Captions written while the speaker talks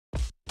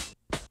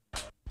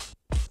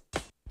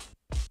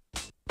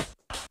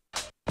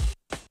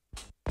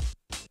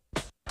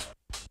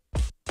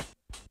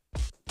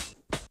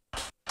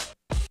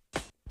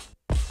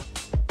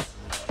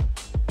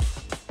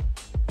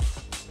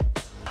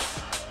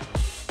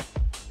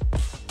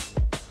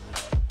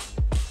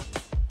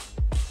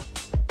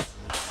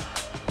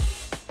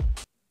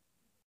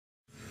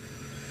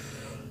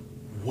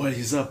What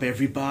is up,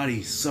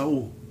 everybody?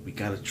 So we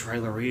got a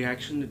trailer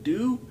reaction to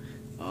do.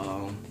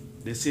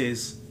 This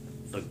is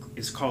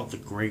it's called The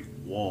Great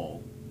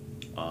Wall.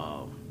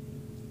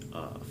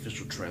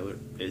 Official trailer.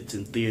 It's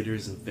in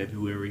theaters in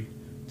February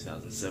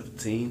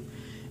 2017.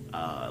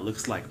 It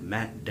looks like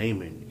Matt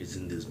Damon is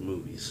in this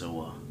movie.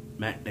 So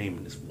Matt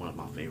Damon is one of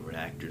my favorite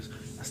actors.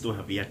 I still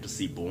have yet to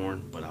see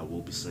Born, but I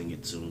will be seeing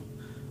it soon.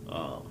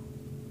 I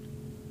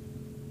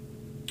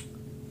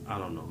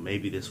don't know,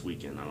 maybe this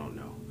weekend, I don't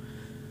know.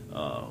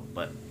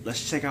 But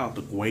let's check out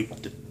the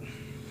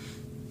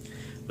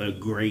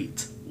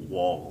Great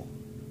Wall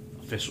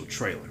official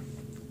trailer.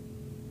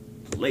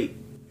 Late.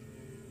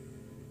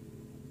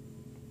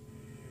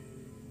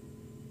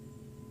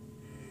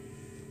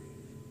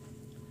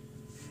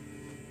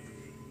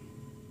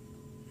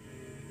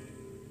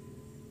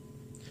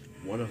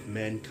 One of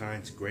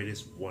mankind's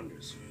greatest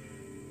wonders.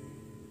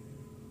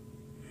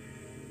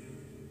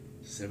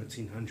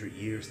 1700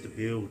 years to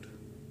build.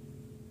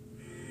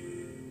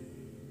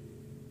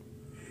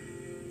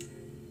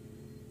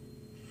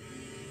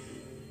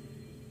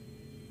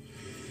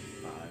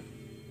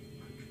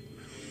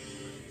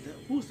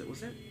 Who's that? Was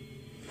that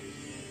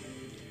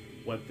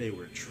what they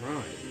were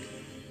trying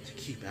to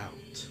keep out?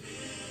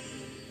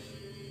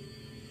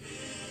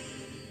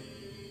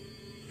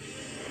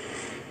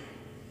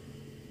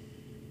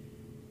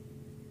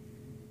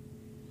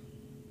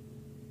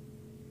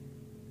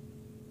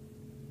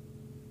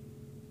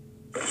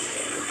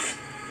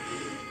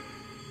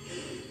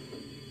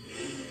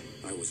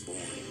 I was born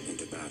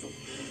into battle.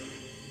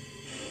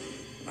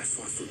 I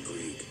fought for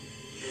greed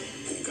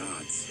and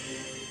gods.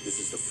 This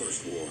is the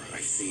first war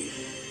I've seen.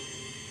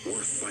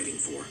 Worth fighting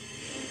for.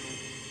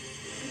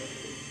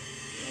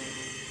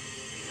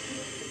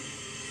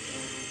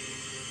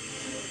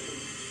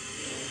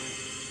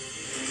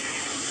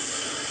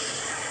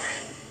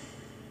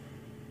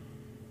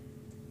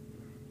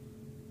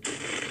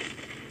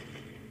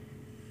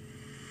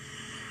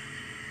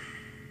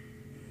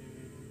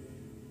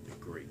 The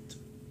Great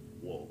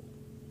Wall,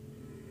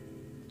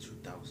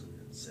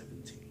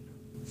 2017.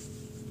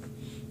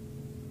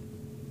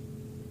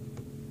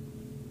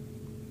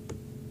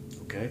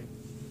 Okay.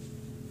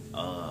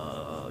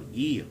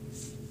 Yeah.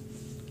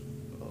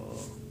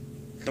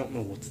 Don't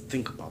know what to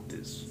think about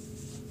this.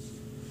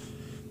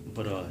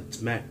 But it's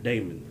Matt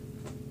Damon.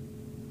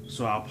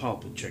 So I'll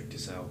probably check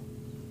this out.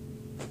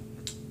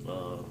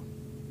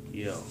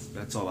 Yeah,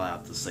 that's all I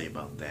have to say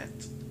about that.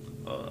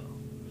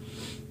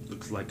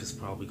 Looks like it's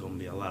probably gonna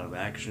be a lot of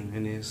action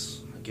in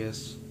this, I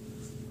guess.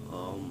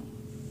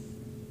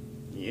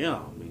 Yeah,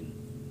 I mean,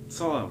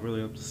 that's all I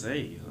really have to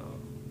say.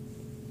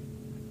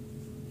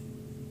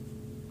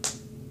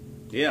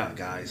 Yeah,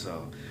 guys.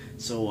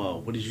 So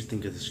what did you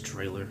think of this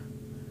trailer?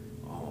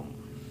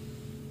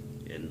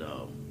 And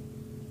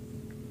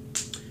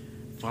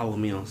follow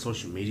me on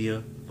social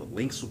media. The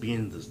links will be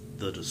in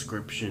the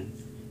description.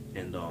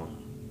 And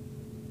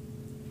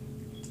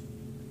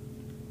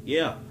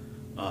yeah,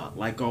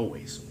 like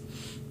always,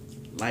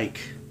 like,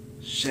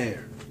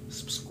 share,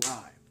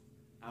 subscribe.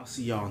 I'll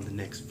see y'all in the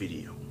next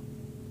video.